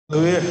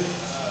Hallelujah.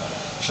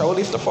 Shall we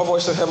lift up our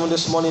voice to heaven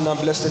this morning and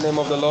bless the name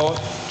of the Lord?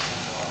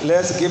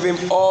 Let's give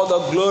him all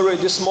the glory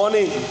this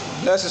morning.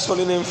 Bless his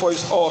holy name, for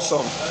his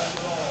awesome.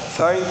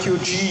 Thank you,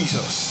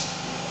 Jesus.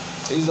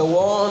 He's the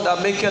one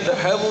that maketh the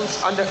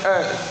heavens and the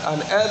earth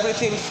and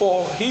everything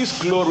for his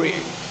glory.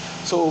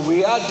 So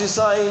we are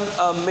designed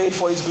and made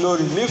for his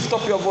glory. Lift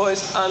up your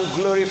voice and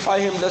glorify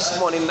him this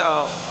morning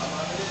now.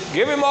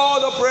 Give him all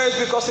the praise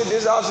because he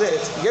deserves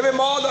it. Give him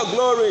all the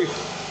glory.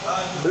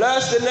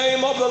 Bless the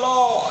name of the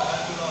Lord.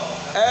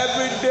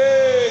 Every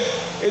day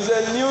is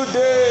a new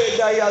day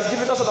that he has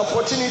given us an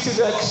opportunity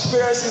to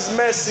experience his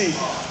mercy,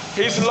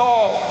 his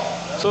love.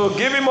 So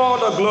give him all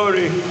the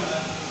glory.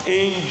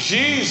 In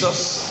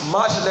Jesus'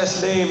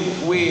 matchless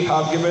name we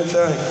have given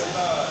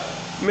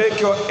thanks. Make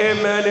your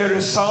amen a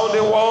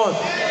resounding one.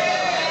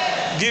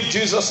 Give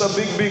Jesus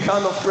a big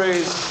hand of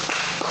praise.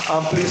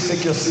 And please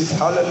take your seat.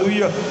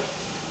 Hallelujah.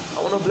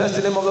 I want to bless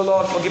the name of the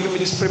Lord for giving me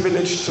this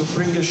privilege to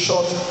bring a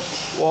short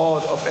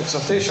word of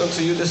exhortation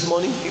to you this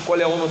morning.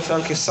 Equally, I want to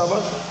thank his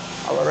servant,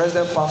 our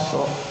resident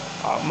pastor,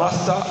 our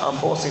master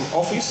and boss in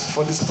office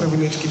for this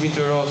privilege given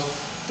to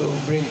us to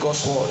bring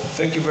God's word.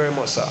 Thank you very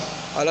much, sir.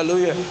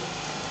 Hallelujah.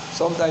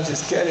 Sometimes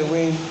it's scary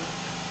when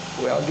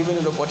we are given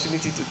an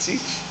opportunity to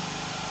teach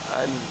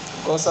and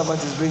God's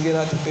servant is bringing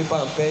out the paper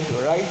and pen to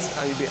write,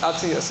 and you'll be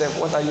asking yourself,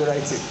 what are you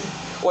writing?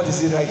 What is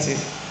he writing?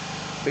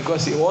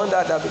 Because he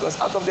wondered that because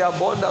out of the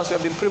abundance we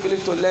have been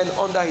privileged to learn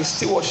under his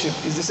stewardship.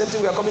 It's the same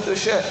thing we are coming to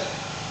share.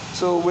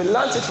 So we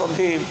learned it from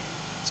him.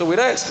 So we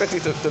don't expect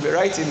it to be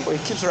writing, but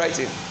he keeps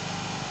writing.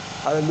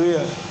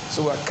 Hallelujah.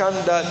 So we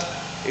account that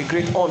a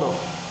great honor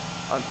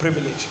and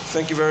privilege.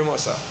 Thank you very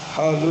much, sir.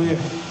 Hallelujah.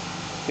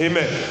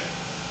 Amen.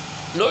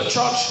 No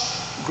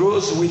church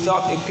grows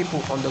without a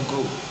people on the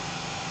go.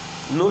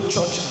 No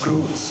church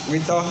grows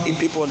without a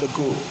people on the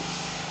go.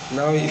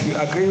 Now, if you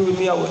agree with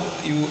me,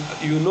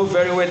 you know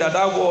very well that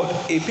word,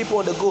 a people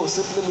on the go,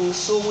 simply means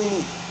soul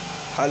winning.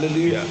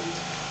 Hallelujah.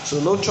 So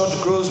no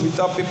church grows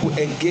without people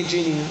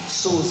engaging in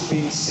souls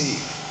being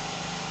saved.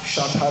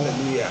 Shout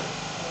hallelujah.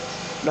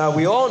 Now,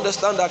 we all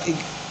understand that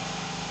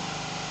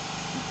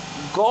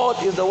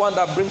God is the one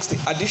that brings the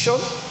addition,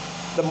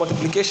 the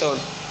multiplication,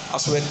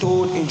 as we are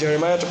told in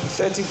Jeremiah chapter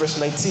 30, verse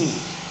 19,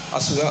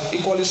 as we are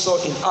equally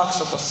saw in Acts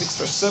chapter 6,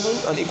 verse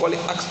 7, and equally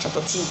Acts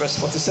chapter 2, verse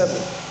 47.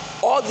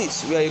 All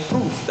this, we are a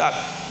proof that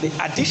the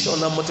addition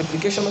and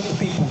multiplication of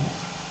the people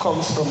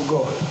comes from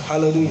God.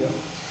 Hallelujah.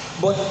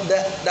 But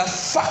the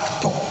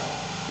factor,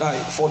 like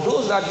for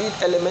those that did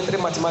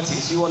elementary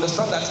mathematics, you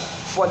understand that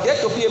for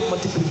there to be a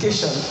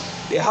multiplication,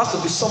 there has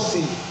to be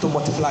something to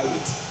multiply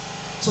with.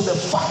 So the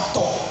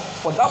factor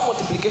for that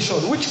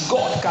multiplication, which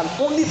God can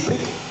only bring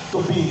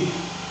to be,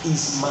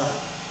 is man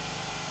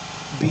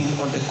being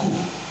on the go.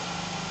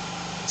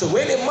 So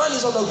when a man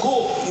is on the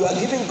go, you are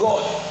giving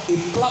God a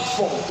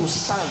platform to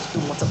stand to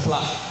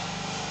multiply.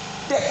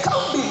 There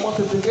can't be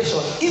multiplication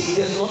if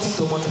there's nothing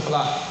to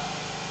multiply.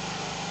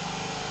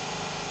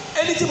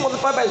 Anything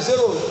multiplied by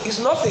zero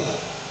is nothing.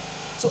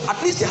 So at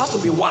least there has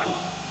to be one.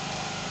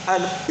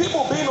 And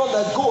people being on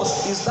the go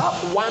is that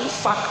one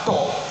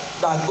factor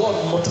that God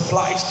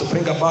multiplies to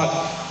bring about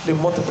the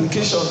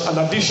multiplication and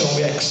addition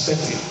we are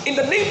expecting. In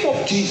the name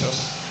of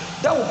Jesus,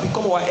 that will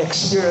become our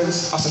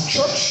experience as a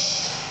church.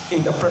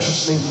 In the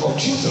precious name of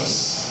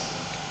Jesus.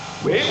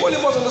 We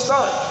only must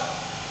understand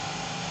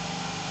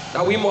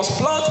that we must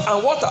plant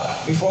and water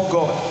before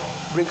God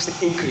brings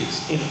the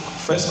increase. In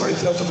 1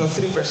 Corinthians chapter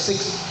 3, verse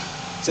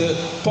 6,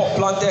 says, Paul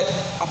planted,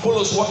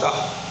 Apollos water.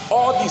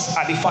 All these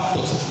are the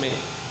factors of men.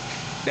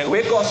 Then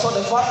when God saw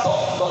the factor,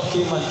 God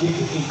came and gave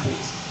the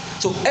increase.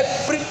 So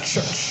every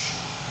church,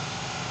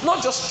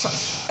 not just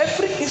church,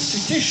 every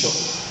institution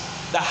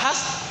that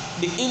has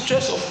the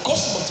interest of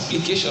God's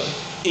multiplication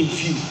in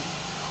view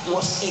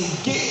must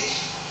engage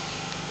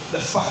the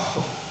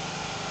factor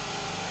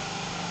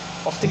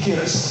of taking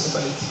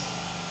responsibility.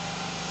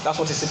 That's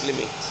what it simply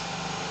means.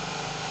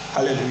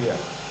 Hallelujah.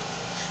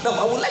 Now,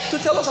 I would like to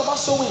tell us about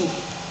soul winning,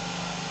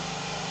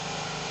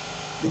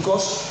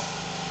 because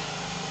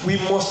we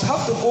must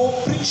have to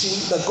go preaching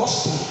the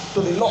gospel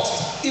to the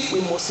lost if we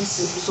must see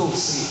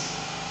souls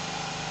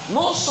saved.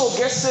 No soul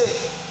gets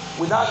saved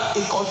without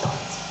a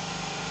contact.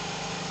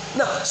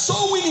 Now,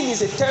 soul winning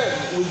is a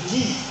term we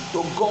give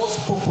to God's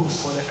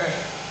purpose for the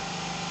earth.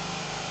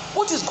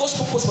 What is God's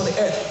purpose for the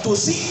earth? To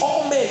see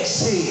all men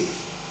saved.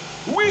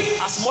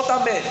 We as mortal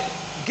men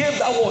gave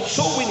that word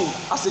soul winning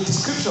as a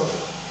description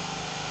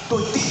to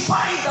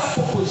define that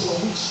purpose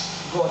for which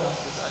God has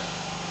designed.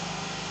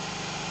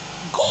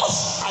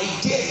 God's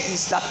idea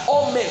is that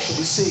all men should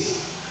be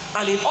saved.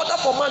 And in order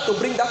for man to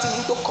bring that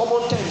into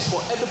common terms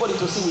for everybody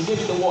to see, we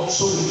gave it the word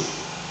soul winning.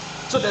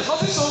 So there's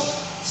nothing so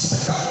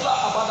spectacular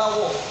about that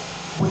word,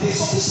 but there's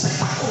something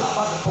spectacular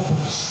about the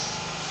purpose.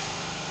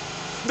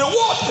 The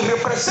word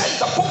represents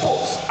the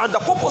purpose, and the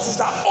purpose is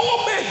that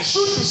all men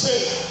should be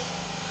saved.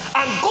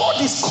 And God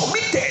is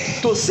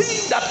committed to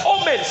seeing that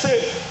all men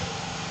saved,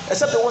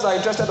 except the ones that are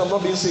interested in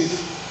not being saved,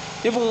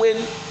 even when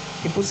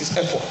he puts his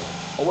effort,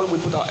 or when we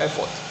put our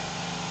effort.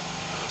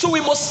 So we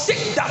must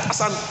take that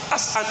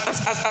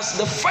as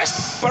the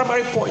first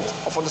primary point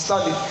of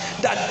understanding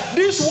that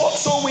this word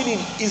soul winning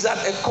is an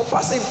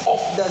encompassing of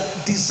the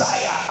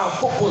desire and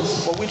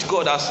purpose for which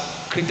God has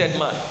created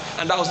man.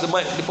 And that was the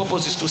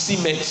purpose is to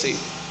see men saved.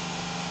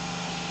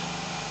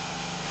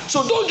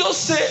 So don't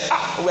just say,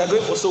 we are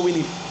going for soul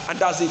winning, and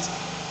that's it.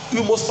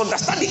 You must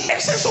understand the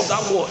essence of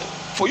that word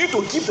for you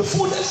to give the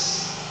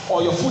fullness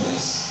or your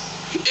fullness.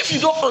 If you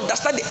don't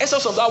understand the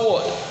essence of that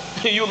word,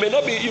 you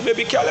may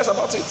be careless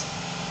about it.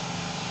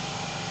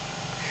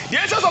 The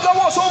essence of that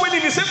word soul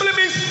winning simply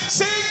means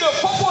seeing the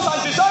purpose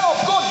and desire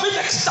of God being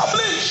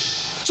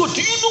established. So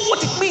do you know what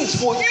it means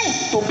for you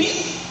to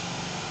be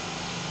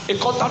a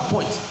contact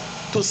point,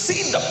 to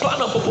see the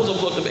plan and purpose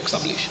of God to be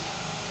established?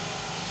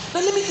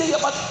 Now let me tell you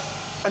about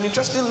an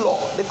interesting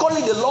law. They call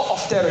it the law of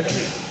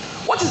territory.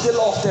 What is the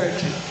law of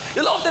territory?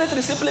 The law of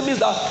territory simply means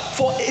that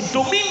for a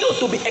dominion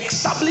to be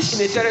established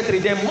in a territory,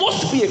 there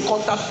must be a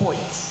contact point.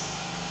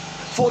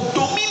 For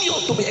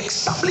dominion to be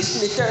established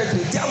in a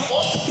territory, there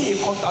must be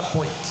a contact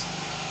point.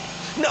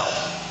 Now,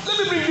 let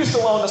me bring this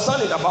to our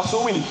understanding about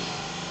soul winning.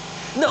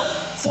 Now,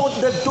 for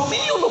the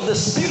dominion of the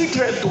spirit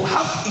realm to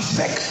have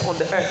effect on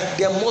the earth,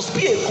 there must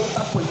be a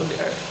contact point on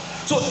the earth.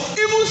 So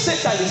even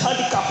Satan is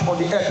handicapped on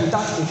the earth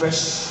without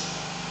inversion.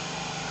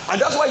 And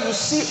that's why you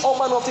see all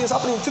manner of things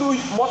happening through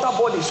mortal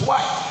bodies.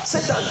 Why?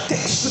 Satan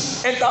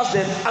enters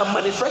them and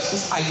manifests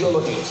his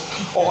ideologies,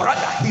 or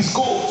rather his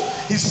goals,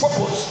 his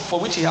purpose for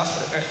which he has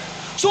for the earth.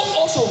 So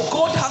also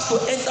God has to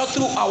enter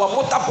through our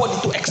mortal body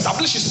to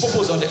establish his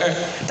purpose on the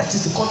earth. That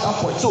is the contact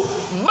point. So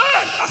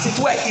man, as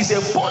it were, is a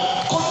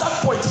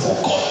contact point for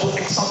God to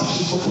establish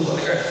his purpose on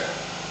the earth.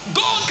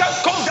 God can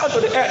come down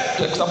to the earth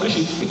to establish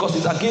it because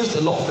it's against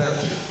the law of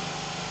territory.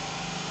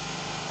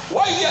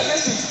 Why is he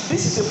against it?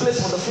 This is a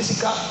place for the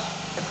physical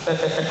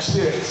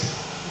experience.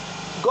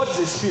 God is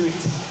a spirit.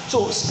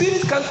 So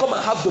spirit can't come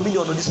and have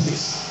dominion on this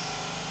place.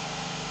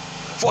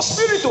 For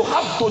spirit to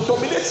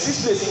dominate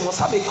this place, it must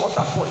have a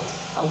contact point.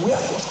 And where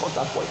was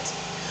contact point?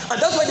 And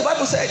that's why the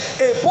Bible said,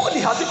 a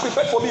body has been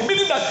prepared for me.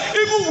 Meaning that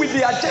even with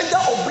the agenda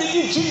of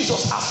bringing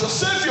Jesus as your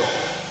Savior,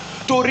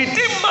 to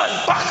redeem man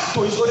back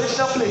to his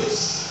original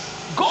place,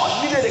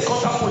 God needed a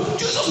contact point.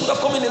 Jesus would have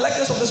come in the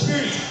likeness of the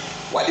Spirit.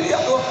 Why did he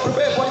have to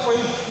prepare a body for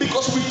him?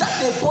 Because without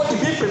a body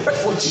being prepared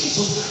for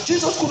Jesus,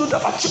 Jesus couldn't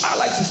have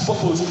actualized his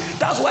purpose.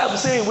 That's why I'm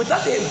saying,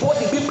 without a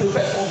body being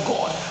prepared for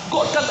God,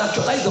 God can't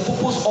actualize the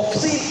purpose of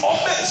seeing all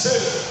men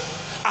saved.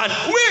 And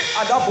we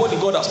are that body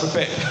God has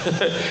prepared.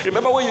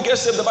 Remember when you get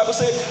saved, the Bible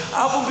says,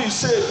 having been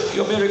saved,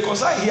 you've been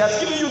reconciled. He has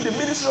given you the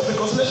ministry of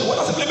reconciliation.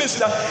 What does it mean?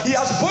 That he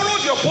has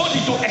borrowed your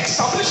body to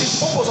establish his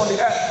purpose on the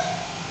earth.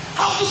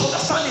 How this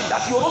understanding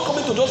that you're not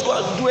coming to just go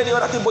and do any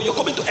other thing, but you're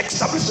coming to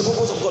establish the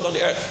purpose of God on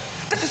the earth.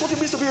 That is what it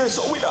means to be a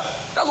soul winner.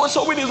 That's what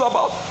soul winning is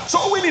about.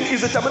 Soul winning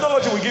is the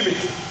terminology we give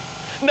it.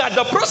 Now,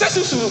 the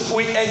processes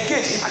we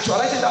engage in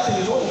actualizing that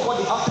thing is what we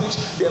call the outreach,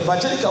 the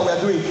evangelical we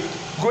are doing.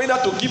 Going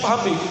out to give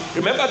harmony.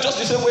 Remember, just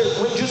the same way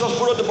when Jesus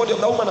borrowed the body of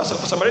that woman of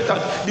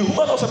Samaritan, the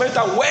woman of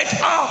Samaritan went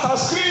out and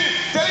screamed,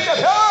 telling them,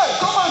 hey,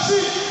 come and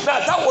see.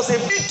 Now, that was a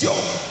medium.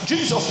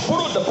 Jesus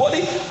borrowed the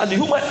body and the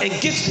woman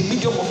engaged the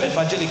medium of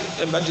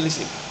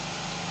evangelism.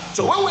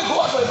 So when we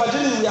go out for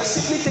evangelism, we are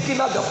simply taking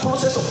out the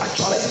process of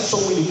actualizing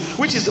soul winning,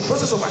 which is the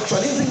process of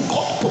actualizing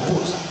God's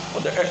purpose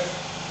on the earth.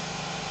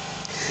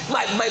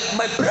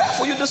 My prayer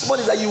for you this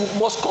morning is that you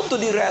must come to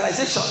the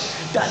realization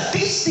that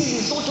this thing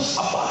is not just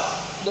about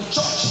the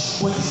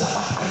church, but it's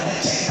about an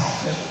agenda of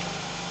heaven.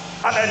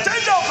 An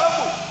agenda of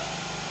heaven.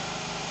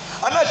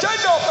 An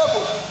agenda of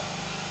heaven.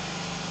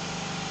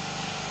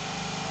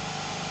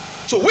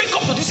 So wake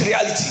up to this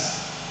reality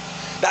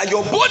that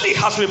your body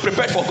has been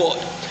prepared for God,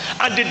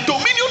 and the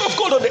dominion of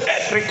God on the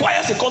earth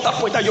requires a contact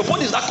point, and your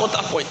body is that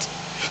contact point.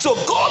 So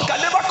God can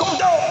never come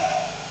down.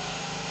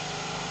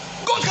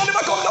 God can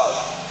never come down.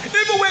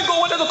 Even when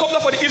God wanted to come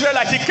down for the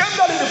Israelites, he came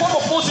down in the form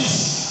of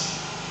Moses.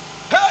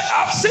 Hey,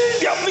 I've seen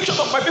the affliction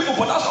of my people,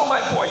 but that's not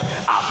my point.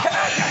 I've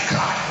heard their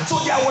cry. So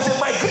there was a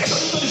migration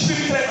into the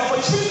spirit realm, and for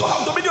the spirit to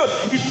have dominion,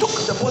 he took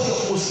the body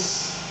of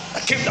Moses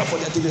and came down for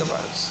their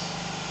deliverance.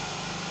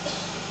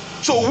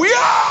 So we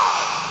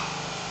are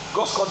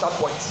God's contact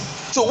point.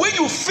 So when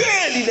you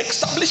fail in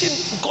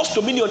establishing God's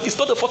dominion, it's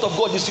not the fault of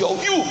God, it's you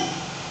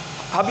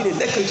having a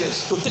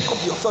negligence to take up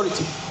the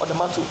authority or the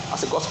mantle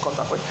as a God's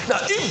contact point. Now,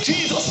 if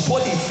Jesus'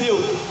 body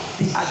failed,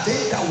 the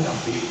agenda would have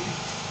failed.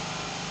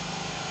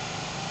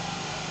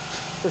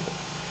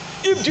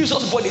 If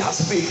Jesus' body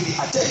has failed, the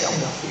agenda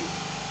would have failed.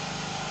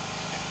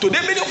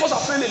 Today, many of us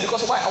are failing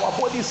because why? Our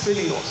body is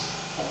failing us.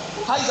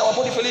 How is our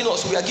body failing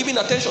us? We are giving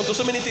attention to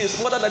so many things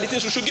more than the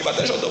things we should give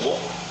attention to more.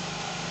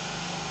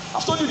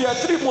 I've told you there are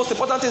three most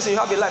important things you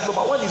have in life.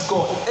 Number one is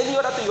God. Any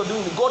other thing you're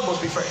doing, God must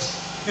be first.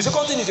 The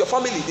second thing is your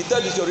family. The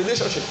third is your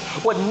relationship.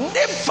 But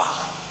never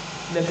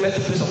neglect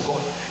the place of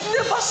God.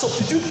 Never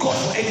substitute God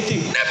for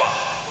anything. Never.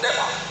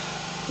 Never.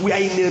 We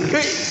are in a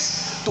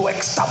race to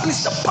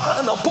establish the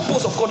plan and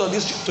purpose of God on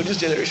to this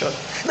generation.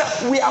 Now,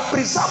 we are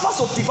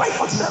preservers of divine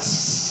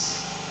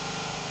ordinances.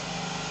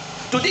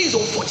 Today is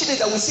unfortunate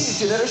that we see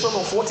the generation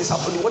of what is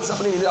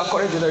happening in our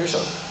current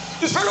generation.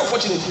 It's very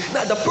unfortunate.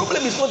 Now, the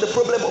problem is not the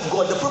problem of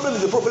God. The problem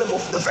is the problem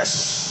of the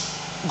vessels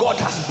God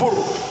has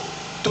borrowed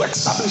to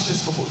establish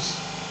this purpose.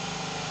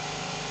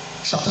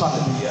 Shout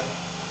hallelujah.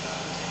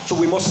 So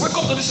we must wake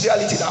up to this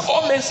reality that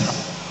all men,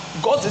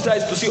 God's desire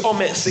is to see all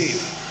men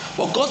saved.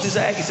 But God's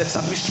desire is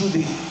established through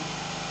the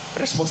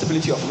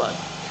responsibility of man.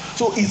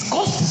 So it's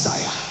God's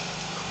desire,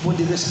 but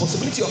the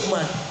responsibility of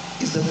man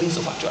is the means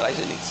of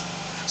actualizing it.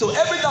 So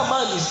every time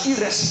man is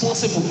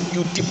irresponsible,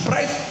 you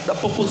deprive the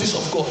purposes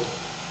of God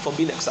from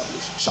being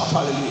established. Shout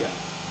hallelujah.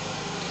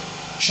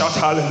 Shout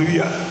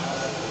hallelujah.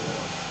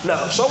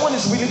 Now, someone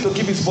is willing to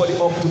give his body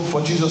up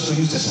for Jesus to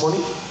use this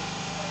money.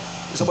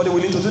 Is somebody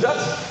willing to do that?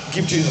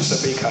 Give Jesus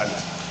a big hand.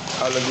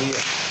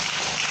 Hallelujah.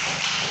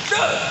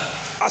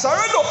 Now, as I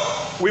read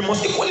up, we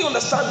must equally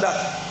understand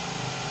that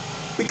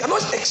we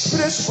cannot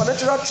experience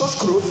supernatural church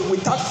growth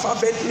without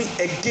fervently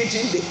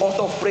engaging the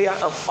altar of prayer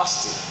and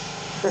fasting.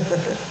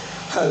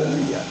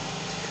 Hallelujah.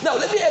 Now,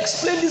 let me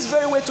explain this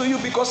very well to you,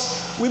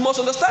 because we must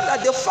understand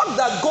that the fact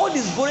that God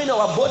is borrowing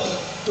our body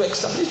to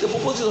establish the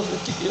purposes of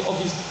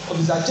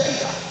his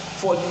agenda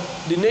for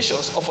the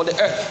nations or for the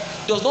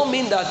earth does not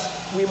mean that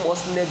we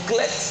must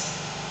neglect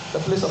the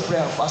place of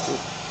prayer and fasting.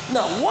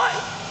 Now, why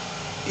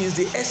is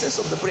the essence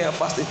of the prayer and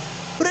fasting?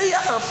 Prayer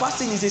and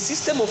fasting is a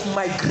system of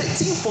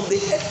migrating from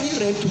the earthly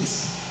realm to the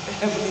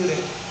heavenly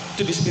realm,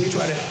 to the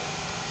spiritual realm.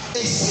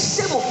 A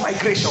system of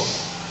migration.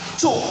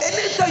 So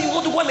anytime you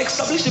want to go and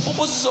establish the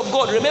purposes of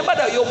God, remember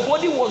that your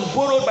body was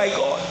borrowed by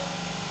God,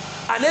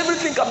 and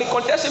everything can be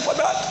contested for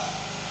that.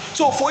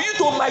 So for you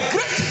to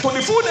migrate to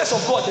the fullness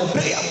of God, the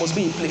prayer must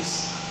be in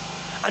place.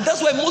 And that's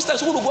why most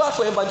times we want to go out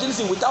for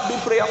evangelism without being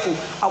prayerful.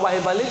 Our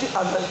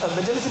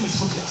evangelism is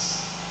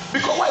fruitless.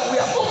 Because why? We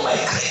have not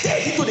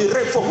migrated into the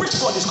realm from which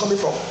God is coming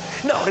from.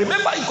 Now,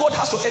 remember, God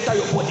has to enter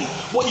your body,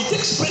 but it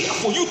takes prayer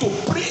for you to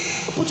pray,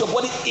 to put your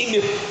body in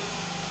a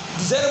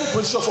desirable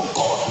position for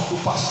God to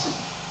pass through.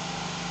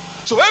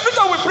 So every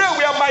time we pray,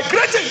 we are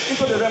migrating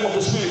into the realm of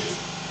the spirit,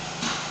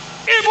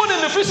 even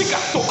in the physical,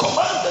 to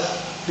command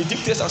the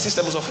dictates and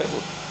systems of heaven.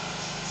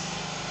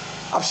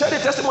 I've shared the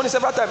testimony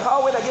several times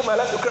how when I gave my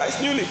life to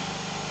Christ newly,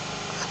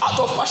 out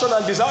of passion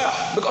and desire,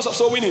 because of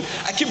soul winning,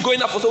 I keep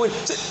going up for soul winning.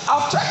 See,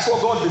 I've checked for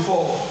God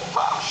before.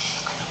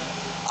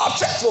 I've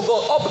checked for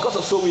God all because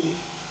of soul winning.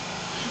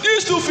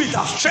 These 2 feet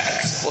I've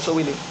checked for soul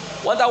winning.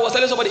 One time I was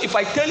telling somebody, if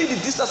I tell you the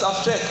distance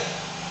I've checked,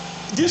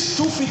 these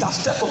 2 feet I've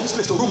checked from this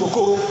place to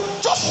Rumokoro,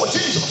 just for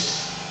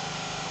Jesus.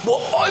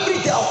 But every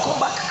day I'll come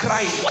back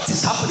crying, what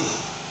is happening?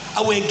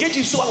 I will engage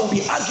in, so I will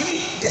be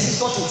arguing. This is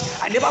not it.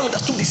 I never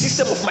understood the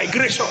system of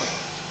migration,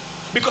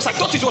 because I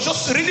thought it was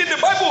just reading the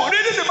Bible.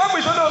 Reading the Bible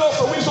is not enough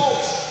for me. So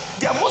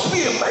there must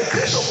be a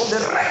migration from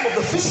the realm of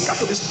the physical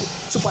to the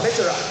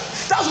supernatural.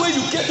 That's where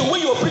you get to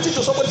when you are preaching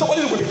to somebody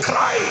will be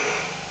crying.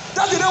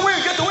 That's the way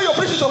you get to when you're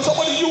preaching to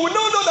somebody. You will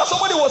not know that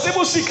somebody was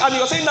even sick and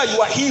you're saying that you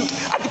are healed,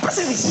 and the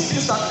person is sick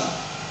instantly.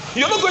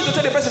 You're not going to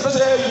tell the person,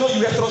 hey, you know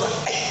you wear trousers.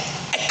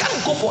 I can't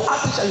go for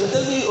outreach and you're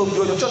telling me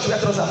your church wear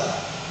trousers.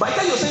 By the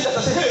time you're saying that,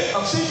 I say, hey,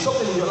 I'm seeing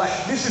something in your life.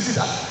 This is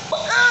that.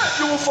 But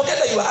you will forget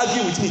that you are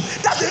arguing with me.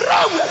 That's the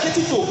realm we are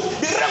getting to.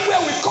 The realm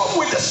where we come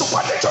with the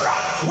supernatural.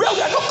 Where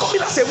we are not coming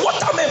as a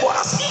mortal man, but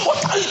as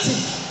immortality.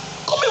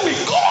 Coming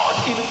with God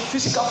in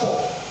physical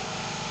form.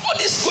 All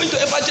this going to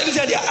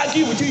evangelism and they are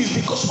arguing with you is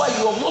because why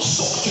you have not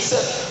soaked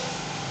yourself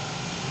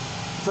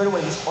very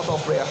well in this altar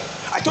of prayer.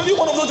 I told you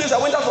one of those days I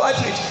went out for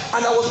outreach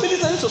and I was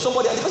ministering to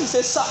somebody and the person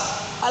said, sir,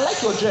 I like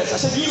your dress. I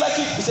said, do you like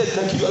it? He said,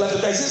 thank you. I like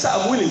your dress. He said, sir,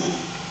 I'm willing.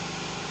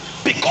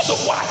 Because of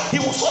why? He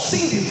was not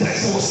seeing the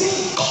dress, he was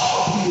seeing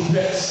God in the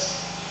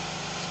dress.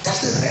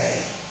 That's the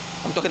realm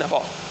I'm talking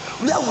about.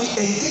 Where we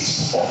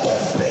engage in altar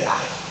of prayer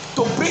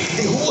to break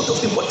the hold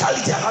of the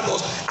mortality around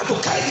us and to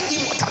carry the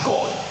immortal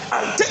God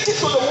and take it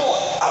to the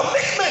world and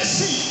make men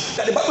see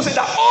that the Bible says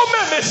that all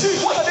men may see.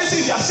 What are they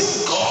seeing? They are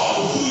seeing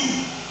God who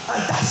you.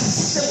 And that's the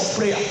system of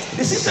prayer,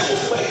 the system of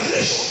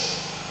migration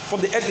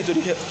from the earthly to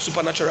the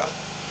supernatural.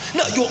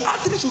 Now, your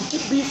outreach will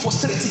keep being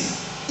frustrating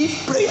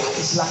if prayer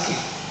is lacking.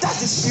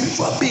 That's the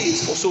spiritual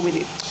base for so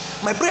many.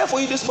 My prayer for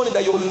you this morning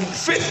that your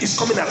faith is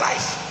coming alive,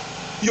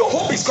 your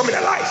hope is coming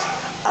alive,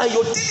 and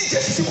your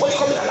diligence is equally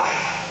coming alive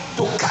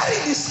to carry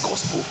this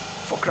gospel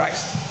for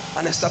Christ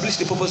and establish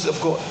the purposes of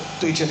God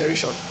to a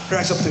generation.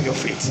 Rise up to your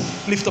feet,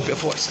 lift up your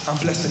voice, and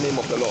bless the name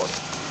of the Lord.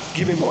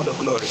 Give him all the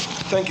glory.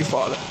 Thank you,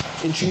 Father.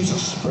 In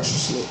Jesus'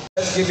 precious name.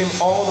 Let's give him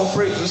all the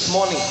praise this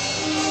morning.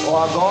 For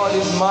our God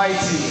is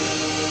mighty.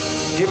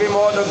 Give him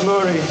all the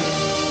glory.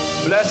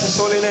 Bless his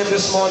holy name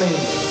this morning.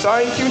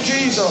 Thank you,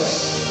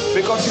 Jesus,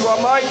 because you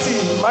are mighty,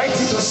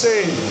 mighty to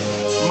save,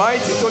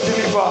 mighty to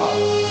deliver.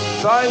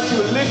 Thank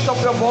you. Lift up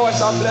your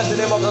voice and bless the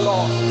name of the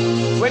Lord.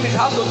 When it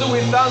has to do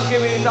with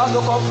thanksgiving, it has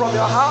to come from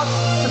your heart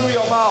through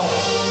your mouth.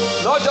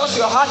 Not just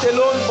your heart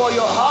alone, but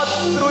your heart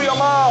through your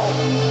mouth.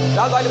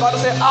 That's why the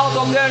Bible says, out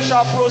of them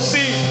shall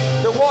proceed.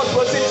 The word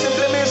proceed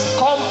simply means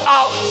come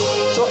out.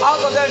 So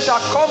out of them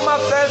shall come out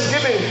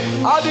thanksgiving.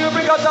 How do you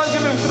bring out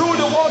thanksgiving? Through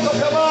the words of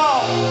your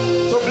mouth.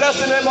 So bless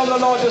the name of the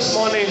Lord this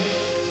morning.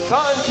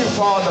 Thank you,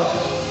 Father.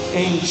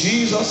 In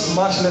Jesus'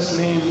 matchless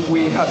name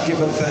we have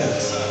given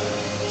thanks.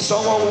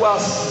 Someone who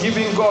has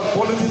given God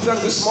quality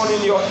thanks this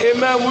morning, your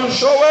amen will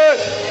show it.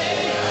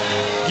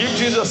 Give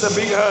Jesus a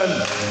big hand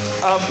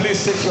and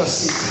please take your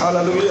seat.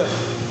 Hallelujah.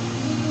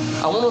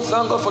 I want to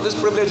thank God for this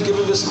privilege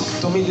given this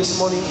to me this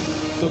morning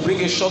to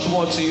bring a short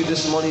word to you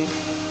this morning.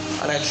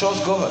 And I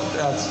trust God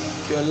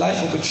that your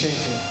life will be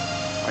changing.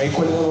 I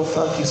equally want to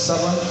thank His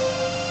servant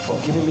for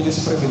giving me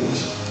this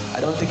privilege. I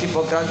don't take it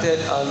for granted,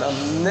 and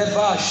I'm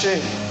never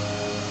ashamed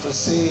to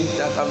say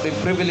that I'm being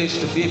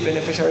privileged to be a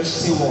beneficiary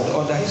steward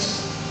under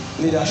His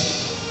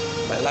leadership.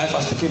 My life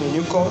has taken a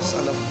new course,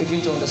 and I'm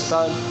beginning to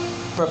understand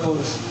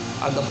purpose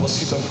and the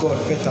pursuit of God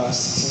better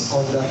sitting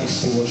under His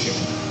stewardship.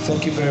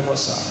 Thank you very much,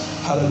 sir.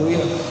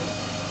 Hallelujah.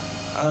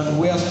 And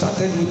we have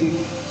started with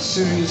the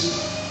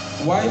series,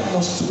 why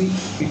must we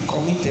be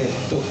committed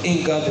to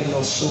ingathering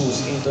of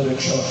souls into the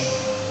church?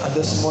 And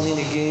this morning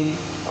again,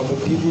 I will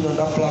be building on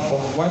that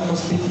platform. Why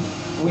must we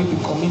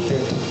be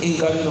committed to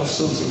ingathering of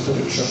souls into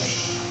the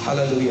church?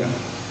 Hallelujah.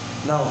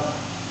 Now,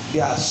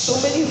 there are so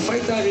many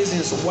vital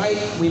reasons why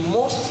we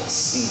must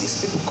see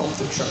these people come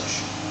to church.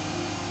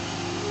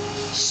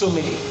 So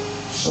many.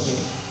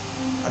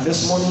 And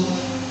this morning,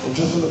 I'm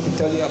just going to be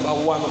telling you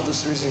about one of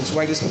those reasons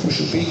why these people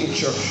should be in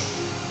church.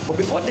 But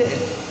before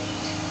that,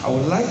 I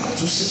would like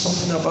to say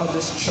something about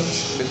this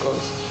church,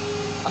 because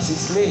as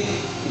it's laid,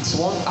 it's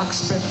one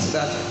aspect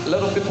that a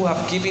lot of people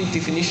have given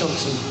definition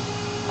to,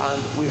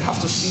 and we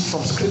have to see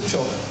from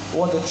scripture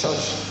what the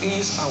church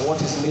is and what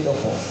is made up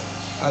of.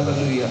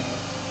 Hallelujah.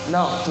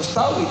 Now, to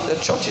start with,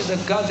 the church is the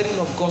gathering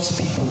of God's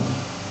people.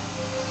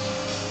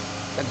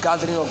 The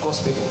gathering of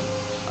God's people.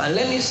 And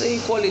let me say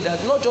equally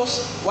that not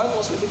just why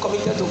must we be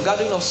committed to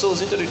gathering of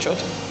souls into the church,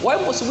 why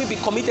must we be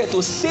committed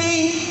to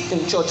staying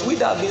in church? We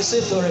that have been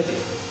saved already.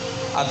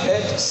 I've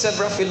heard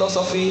several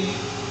philosophy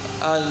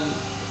and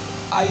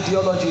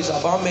ideologies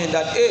about men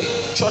that, hey,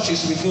 church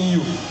is within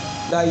you.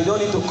 That you don't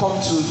need to come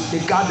to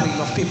the gathering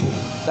of people.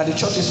 That the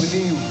church is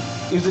within you.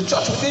 Is the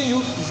church within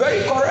you?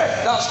 Very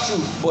correct. That's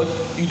true. But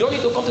you don't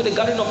need to come to the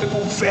gathering of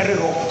people. Very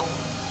wrong.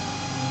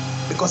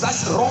 Because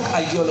that's wrong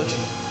ideology.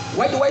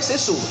 Why do I say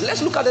so?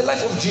 Let's look at the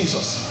life of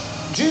Jesus.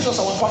 Jesus,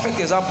 our perfect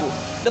example.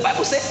 The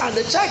Bible says, and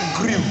the child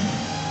grew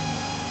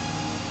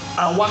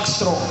and waxed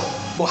strong.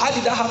 But how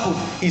did that happen?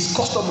 His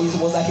custom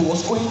was that he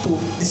was going to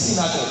the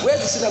synagogue.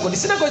 Where's the synagogue? The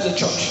synagogue is the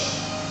church.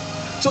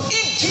 So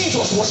if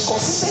Jesus was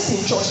consistent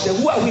in church, then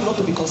who are we not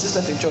to be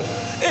consistent in church?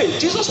 Hey,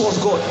 Jesus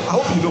was God. I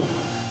hope you know.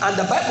 And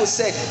the Bible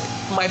said,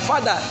 my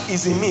Father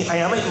is in me. I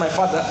am in my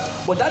Father.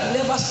 But that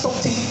never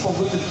stopped him from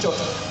going to the church.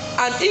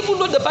 And even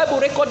though the Bible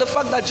records the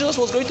fact that Jesus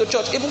was going to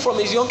church, even from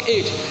his young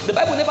age, the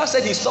Bible never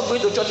said he stopped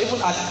going to church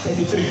even at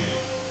 33.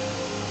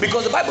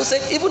 Because the Bible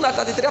said, even at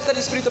 33, after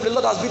the Spirit of the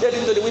Lord has bidden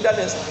into the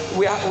wilderness,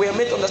 we are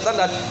made to understand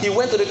that he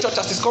went to the church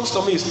as his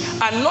custom is.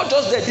 And not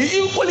just that,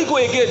 he equally go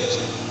again.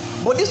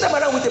 But this time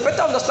around with a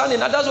better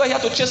understanding, and that's why he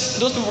had to chase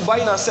those people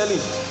buying and selling.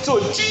 So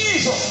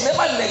Jesus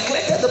never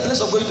neglected the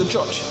place of going to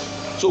church.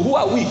 So who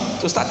are we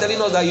to start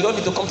telling us that you don't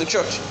need to come to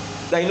church?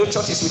 That you know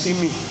church is within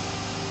me.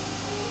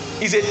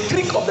 It's a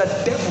trick of the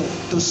devil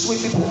to sway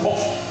people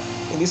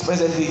off in this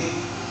present day.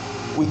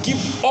 We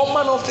give all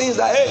manner of things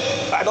that,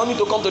 hey, I don't need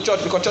to come to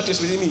church because church is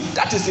within me.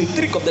 That is the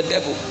trick of the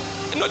devil.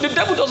 You know, the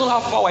devil doesn't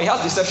have power, he has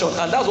deception,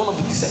 and that's one of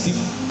the deceptive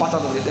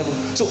patterns of the devil.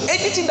 So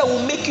anything that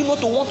will make you not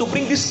to want to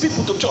bring these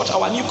people to church,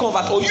 our new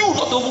convert, or you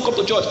not to even come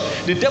to church,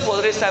 the devil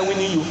already started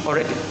winning you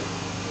already.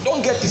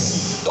 Don't get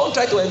deceived. Don't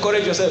try to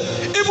encourage yourself.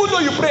 Even though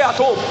you pray at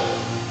home,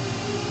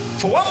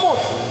 for 1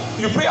 month,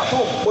 you pray at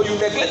home, but you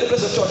neglect the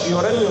place of church, you're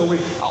already on your way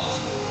out.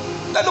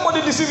 Let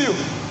nobody deceive you.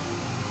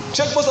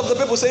 Check most of the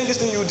people saying this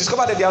thing, you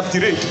discover that they have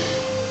derailed.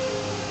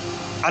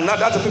 And now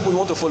that's the people you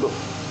want to follow.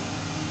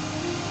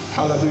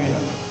 Hallelujah.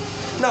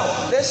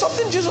 Now, there's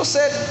something Jesus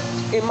said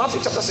in Matthew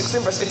chapter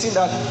 16, verse 18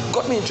 that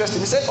got me interested.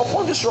 He said,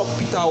 upon this rock,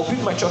 Peter, I will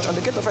build my church, and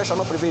the gate of hell shall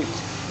not prevail.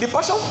 The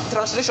Passion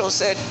Translation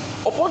said,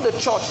 upon the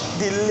church,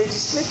 the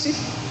legislative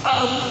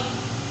arm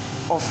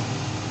of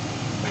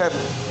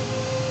heaven,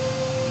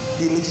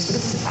 the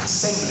legislative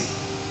assembly,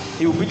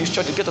 he will build his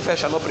church, the gate of hell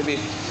shall not prevail.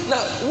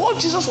 Now, what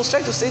Jesus was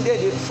trying to say there,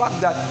 the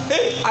fact that,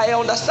 hey, I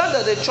understand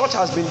that the church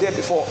has been there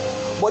before,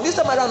 but this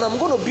time around, I'm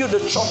going to build a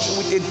church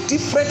with a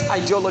different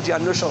ideology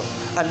and notion,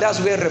 and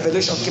that's where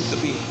revelation came to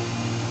be.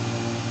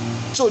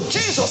 So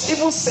Jesus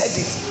even said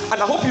it,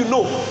 and I hope you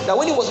know that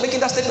when he was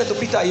making that statement to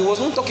Peter, he was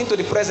not talking to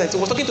the present, he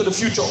was talking to the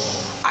future.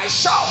 I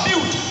shall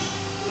build,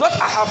 not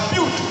I have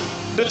built.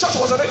 The church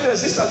was already in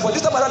existence, but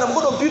this time around, I'm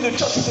going to build a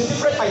church with a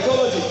different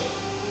ideology.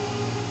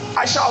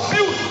 I shall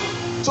build.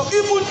 So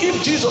even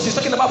if Jesus is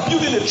talking about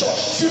building a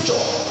church, future,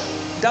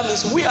 that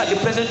means we are the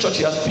present church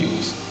he has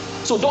built.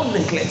 So don't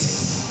neglect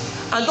it.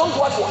 And don't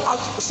go out for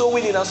act so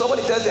winning and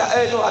somebody tells you,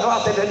 hey, no, I don't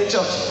attend any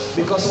church.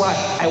 Because why?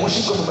 I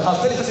worship God from my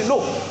house. Tell the person, no,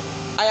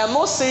 I am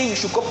not saying you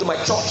should come to my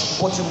church,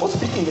 but you must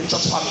be in the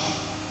church family.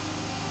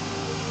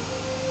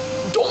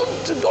 Don't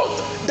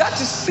Don't. That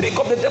is trick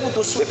of the devil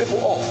to sway people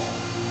off.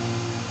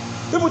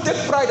 People take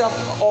pride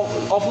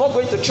of not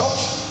going to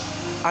church,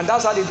 and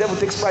that's how the devil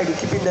takes pride in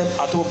keeping them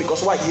at home.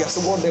 Because why? He has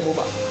won them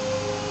over.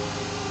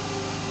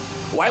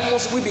 Why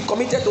must we be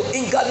committed to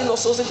ingathering of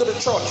souls into the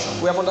church?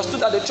 We have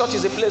understood that the church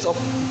is a place of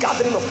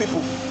gathering of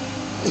people.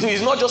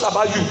 It's not just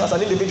about you as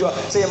an individual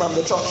saying I'm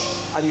the church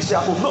and you stay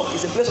at home. No,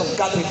 it's a place of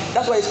gathering.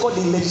 That's why it's called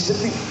the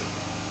legislative.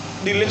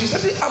 The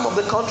legislative arm of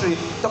the country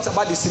talks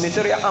about the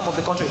senatorial arm of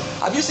the country.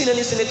 Have you seen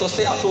any senator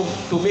stay at home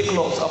to make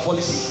laws or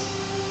policy?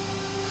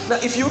 Now,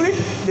 if you read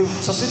the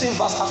succeeding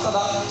verse after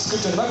that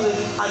scripture, the Bible says,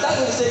 and that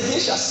will say, "Ye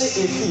shall say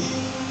a thing.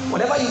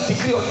 Whatever you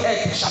decree on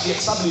earth shall be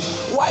established."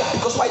 Why?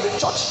 Because why? The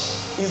church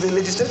is the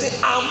legislative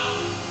arm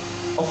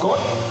of God.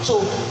 So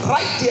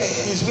right there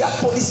is where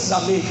policies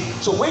are made.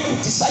 So when you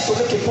decide to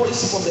make a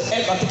policy from the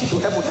earth and take it to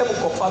heaven, heaven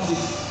confirms it.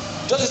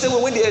 Just the same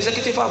way when the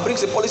executive arm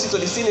brings a policy to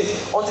the Senate,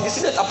 until the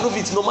Senate approves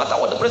it, no matter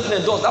what the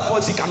president does, that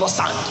policy cannot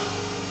stand.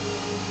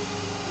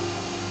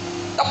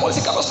 That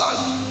policy cannot stand.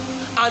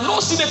 And no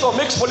senator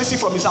makes policy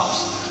from his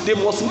house. They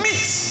must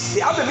meet.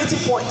 They have a meeting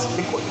point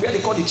where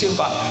they call the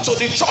chamber. So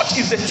the church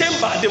is the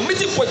chamber, the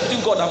meeting point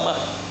between God and man.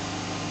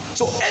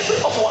 So every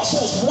of our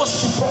souls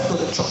must be brought to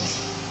the church.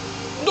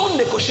 Don't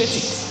negotiate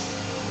it.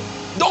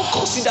 Don't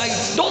consider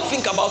it. Don't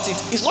think about it.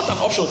 It's not an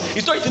option.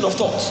 It's not a thing of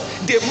thoughts.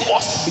 They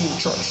must be in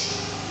church.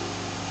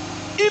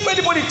 If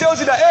anybody tells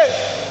you that,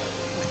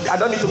 hey, I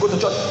don't need to go to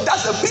church,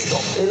 that's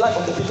a life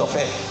of the pit of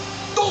hell.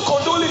 Don't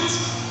condone it.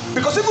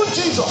 Because even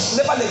Jesus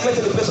never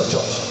neglected the place of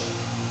church.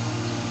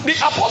 The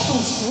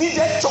apostles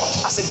needed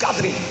church as a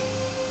gathering.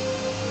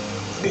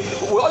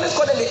 We always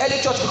call them the early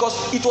church because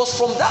it was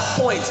from that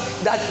point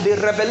that the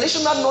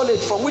revelational knowledge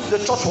from which the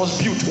church was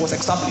built was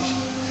established.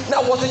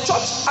 Now, was the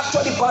church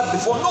actually bad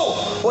before? No.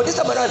 But this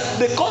time around,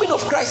 the coming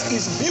of Christ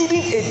is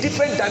building a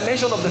different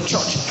dimension of the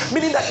church.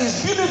 Meaning that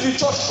he's building the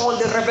church on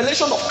the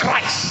revelation of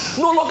Christ.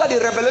 No longer the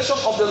revelation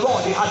of the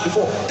law they had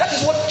before. That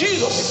is what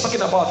Jesus is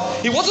talking about.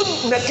 He wasn't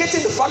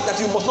negating the fact that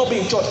you must not be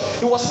in church.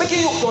 He was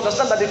making you to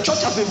understand that the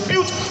church has been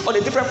built on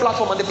a different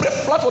platform. And the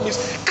platform is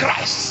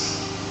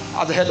Christ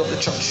as the head of the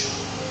church.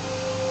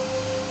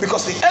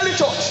 Because the early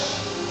church,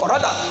 or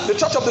rather the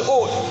church of the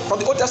old, from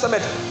the Old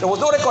Testament, there was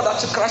no record that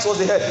Christ was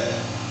the head.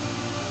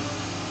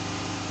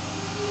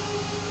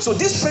 So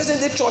this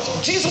present day church,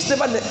 Jesus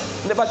never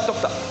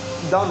talked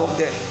down of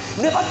them,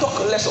 never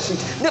talked less of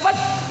it, never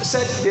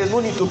said there's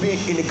no need to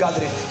be in a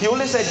gathering. He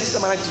only said this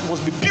time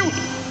must be built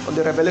on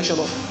the revelation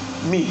of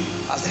me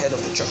as the head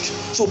of the church.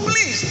 So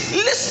please,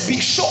 let's be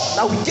sure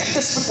that we get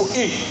these people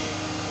in.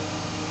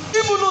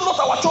 Even though not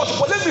our church,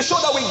 but let's be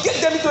sure that we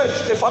get them into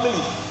a family.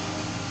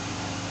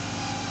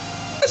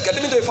 Let's get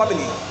them into a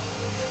family.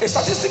 A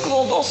statistic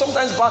was done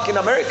sometimes back in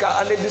America,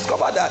 and they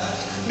discovered that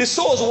the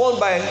souls won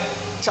by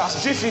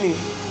Charles G. Finney,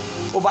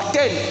 over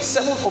 10,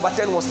 7 over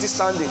 10 was still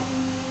standing.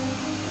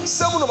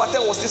 7 over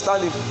 10 was still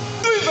standing.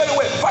 Doing very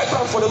well,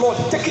 vibrant for the Lord,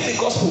 taking the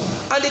gospel.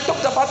 And they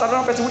talked about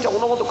another person, which I will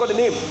not want to call the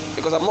name,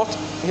 because I'm not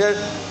here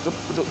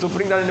to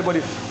bring down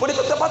anybody. But they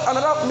talked about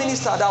another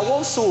minister that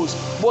won souls,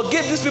 but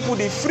gave these people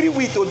the free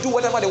will to do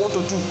whatever they want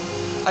to do.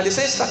 And they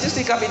say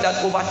statistically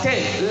that over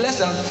 10, less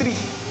than 3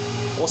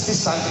 was still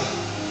standing.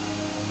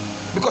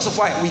 Because of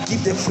why? We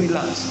give them free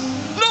lands.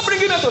 Not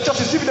bringing them to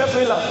church is giving them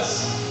free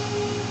lands.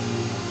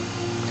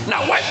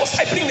 Now, why must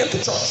I bring them to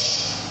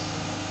church?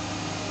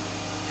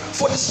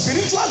 For the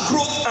spiritual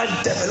growth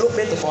and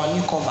development of our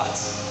new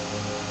converts.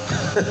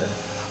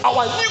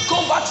 Our new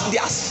converts,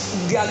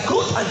 their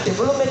growth and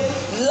development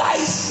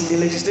lies in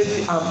the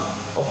legislative arm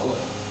of God.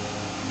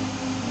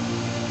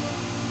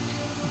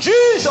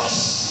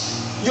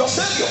 Jesus, your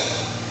Savior,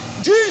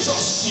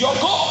 Jesus, your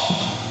God,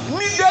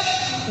 needed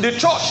the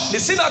church, the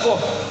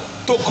synagogue,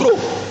 to grow.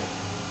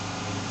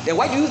 Then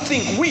why do you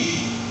think we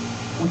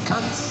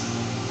can't?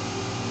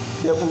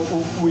 Yeah,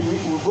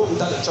 we'll go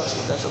without the church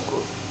in terms of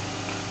growth.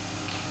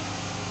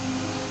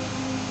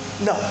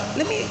 Now,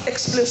 let me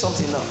explain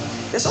something now.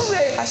 There's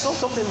somewhere I saw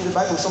something in the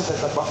Bible, something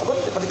like that, but I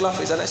forgot the particular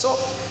phrase, and I saw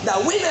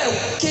that when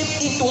I came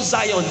into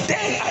Zion,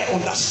 then I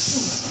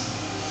understood.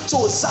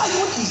 So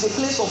Zion is a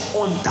place of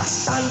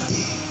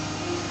understanding.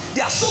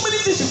 There are so many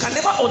things you can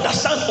never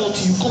understand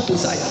until you come to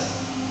Zion.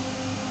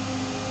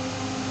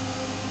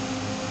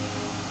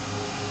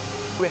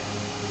 Where?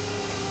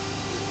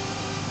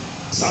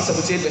 Psalm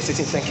 78 verse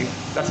 18, thank you.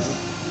 That is it.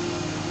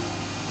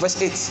 Verse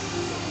 8.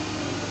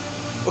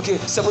 Okay,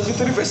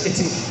 73 verse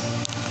 18.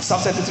 Psalm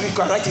 73, you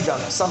can write it down.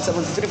 Psalm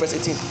 73 verse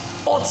 18.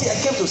 Until I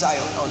came to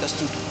Zion, I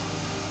understood.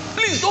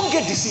 Please don't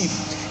get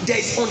deceived. There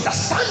is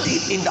understanding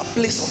in the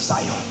place of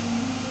Zion.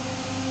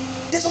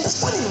 There's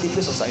understanding in the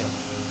place of Zion.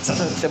 Psalm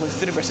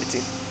 73 verse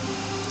 18.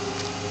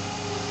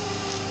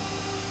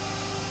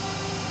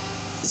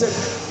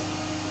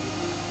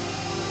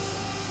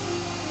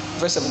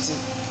 Verse 17.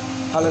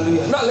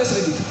 Hallelujah. Now let's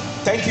read it.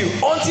 Thank you.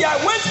 Until I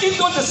went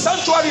into the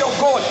sanctuary of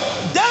God,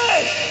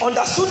 then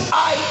understood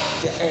I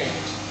the end.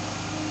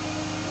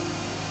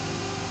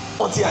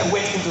 Until I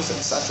went into the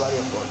sanctuary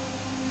of God.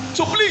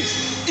 So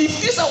please,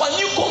 if this our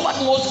new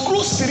convert must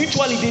grow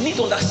spiritually, they need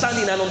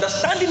understanding, and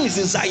understanding is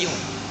in Zion.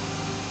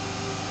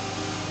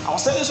 I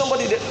was telling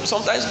somebody that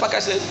sometimes back, I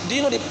said, do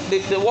you know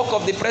the work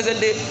of the present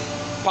day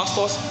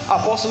pastors,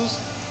 apostles?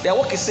 Their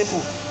work is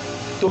simple,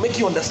 to make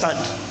you understand.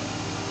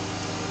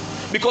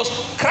 Because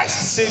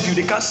Christ saved you,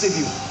 they can't save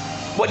you.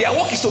 But their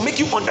work is to make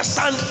you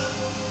understand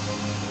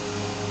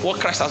what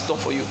Christ has done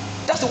for you.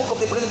 That's the work of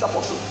the present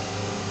apostle.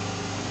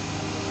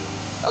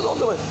 That's all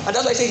the way. And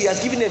that's why I say he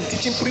has given them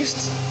teaching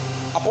priests,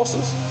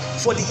 apostles,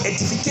 for the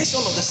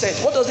edification of the saints.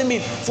 What does it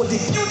mean? For the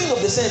building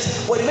of the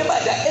saints. But remember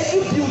that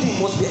every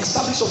building must be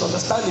established on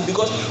understanding,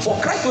 because for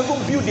Christ to even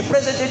build the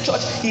present day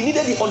church, he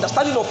needed the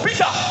understanding of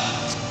Peter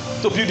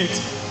to build it.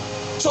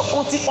 So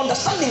until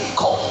understanding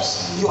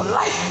comes, your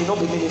life will not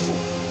be meaningful.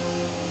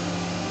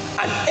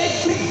 And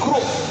every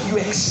growth you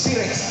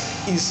experience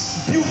is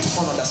built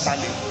on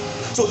understanding.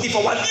 So if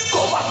our new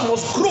convert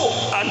must grow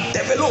and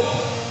develop,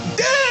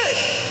 then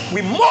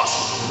we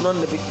must not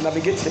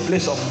navigate the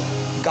place of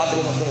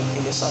gathering of them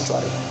in the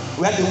sanctuary,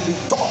 where they will be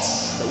taught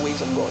the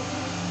ways of God.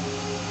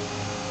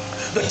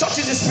 The church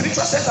is a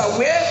spiritual center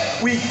where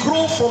we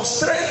grow from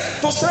strength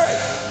to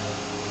strength.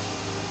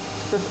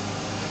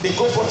 They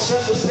go from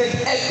strength to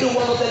strength. Every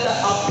one of them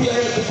that appear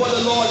before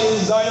the Lord in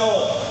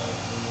Zion.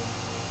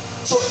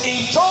 So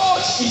in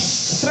church is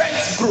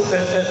strength growth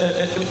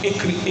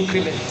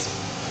increment.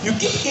 You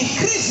keep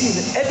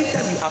increasing every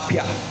time you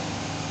appear.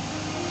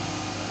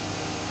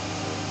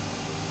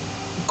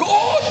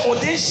 God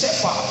ordained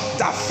shepherds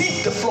that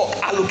feed the flock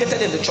are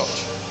located in the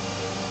church.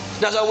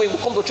 That's why when we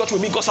come to church, we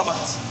meet God's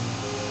servants,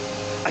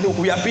 and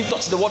we are being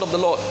taught the word of the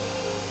Lord.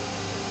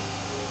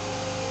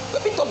 We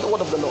are being taught the word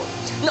of the Lord.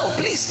 Now,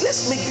 please,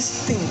 let's make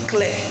this thing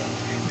clear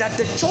that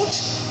the church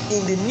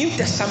in the New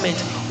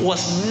Testament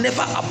was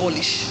never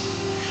abolished.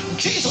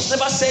 Jesus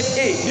never said,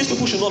 "Hey, these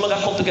people should no longer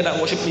come together and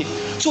worship me."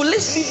 So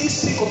let's leave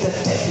this trick of the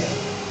devil.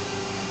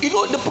 You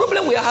know, the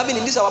problem we are having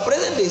in this our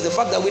present day is the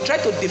fact that we try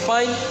to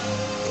define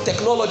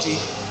technology.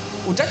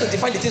 We try to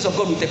define the things of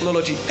God with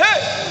technology.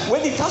 Hey,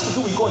 when it has to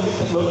do with God, leave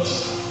technology.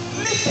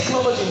 Leave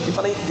technology in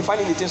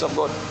defining the things of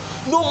God.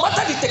 No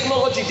matter the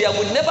technology, there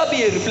will never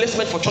be a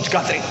replacement for church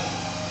gathering.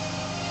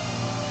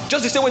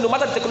 Just the same way, no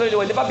matter the technology, there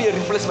will never be a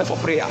replacement for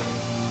prayer.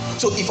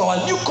 So if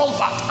our new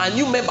convert and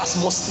new members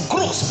must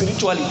grow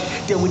spiritually,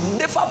 there will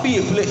never be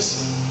a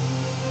place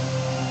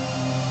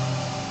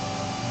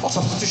or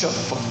substitution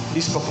for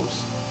this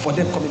purpose, for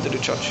them coming to the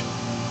church.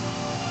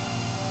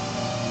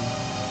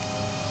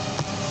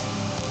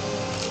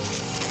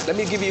 Let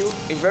me give you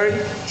a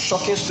very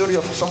shocking story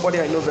of somebody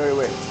I know very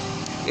well.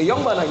 A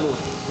young man I know,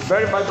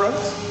 very vibrant,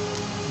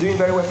 doing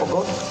very well for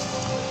God.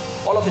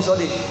 All of a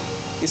sudden,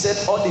 he said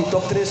all the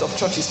doctrines of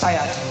church is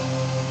tired.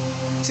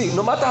 See,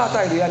 no matter how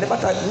tired you are,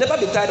 never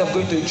be tired of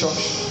going to a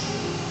church.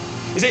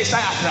 He said it's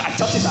tired.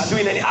 Churches are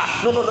doing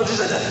anyhow. No, this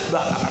is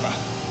blah, blah,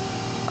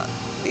 blah.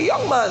 The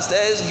young man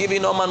says,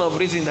 giving no man of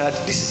reason that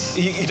this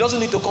he doesn't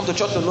need to come to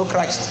church to know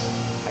Christ.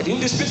 I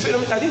didn't dispute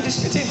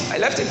him. I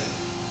left him.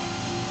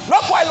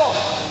 Not quite long.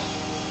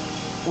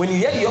 When you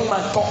hear the young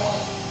man talk,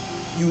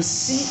 you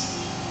see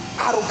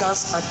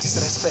arrogance and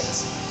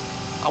disrespect.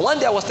 And one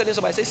day I was telling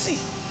somebody, I said, see,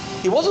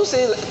 he wasn't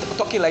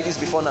talking like this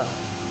before now.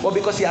 But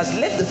because he has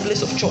left the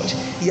place of church,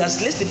 he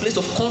has left the place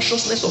of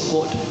consciousness of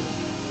God.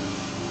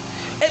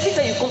 Every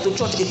time you come to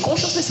church, a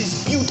consciousness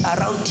is built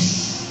around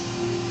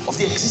you of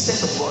the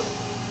existence of God.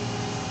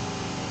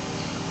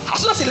 As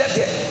soon as he left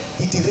there,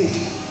 he derailed.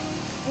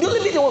 The only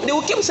thing they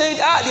will keep saying,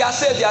 they are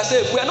saved, they are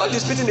saved. We are not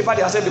disputing the fact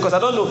they are saved, because I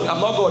don't know,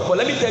 I'm not God. But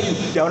let me tell you,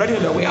 they are already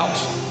on their way out.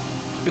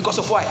 Because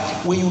of why?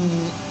 When you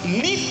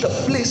leave the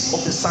place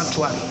of the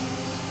sanctuary,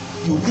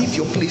 you leave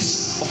your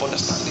place of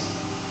understanding.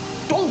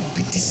 Don't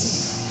be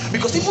deceived.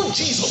 Because even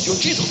Jesus, your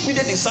Jesus,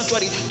 needed the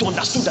sanctuary to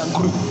understand and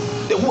grow.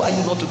 Then who are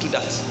you not to do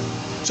that?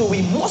 So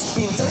we must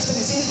be interested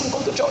in seeing people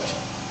come to church.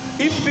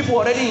 If people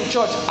already in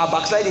church are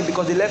backsliding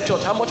because they left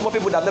church, how much more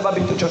people that have never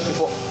been to church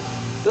before?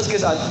 Those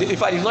cases are, in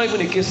fact, it's not even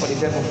a case for the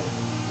devil.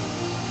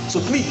 So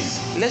please,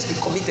 let's be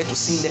committed to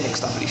seeing them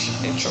established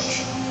in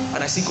church.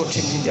 And I see God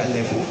changing their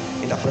level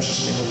in the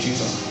precious name of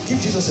Jesus. Give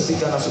Jesus a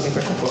big hand as we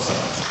make a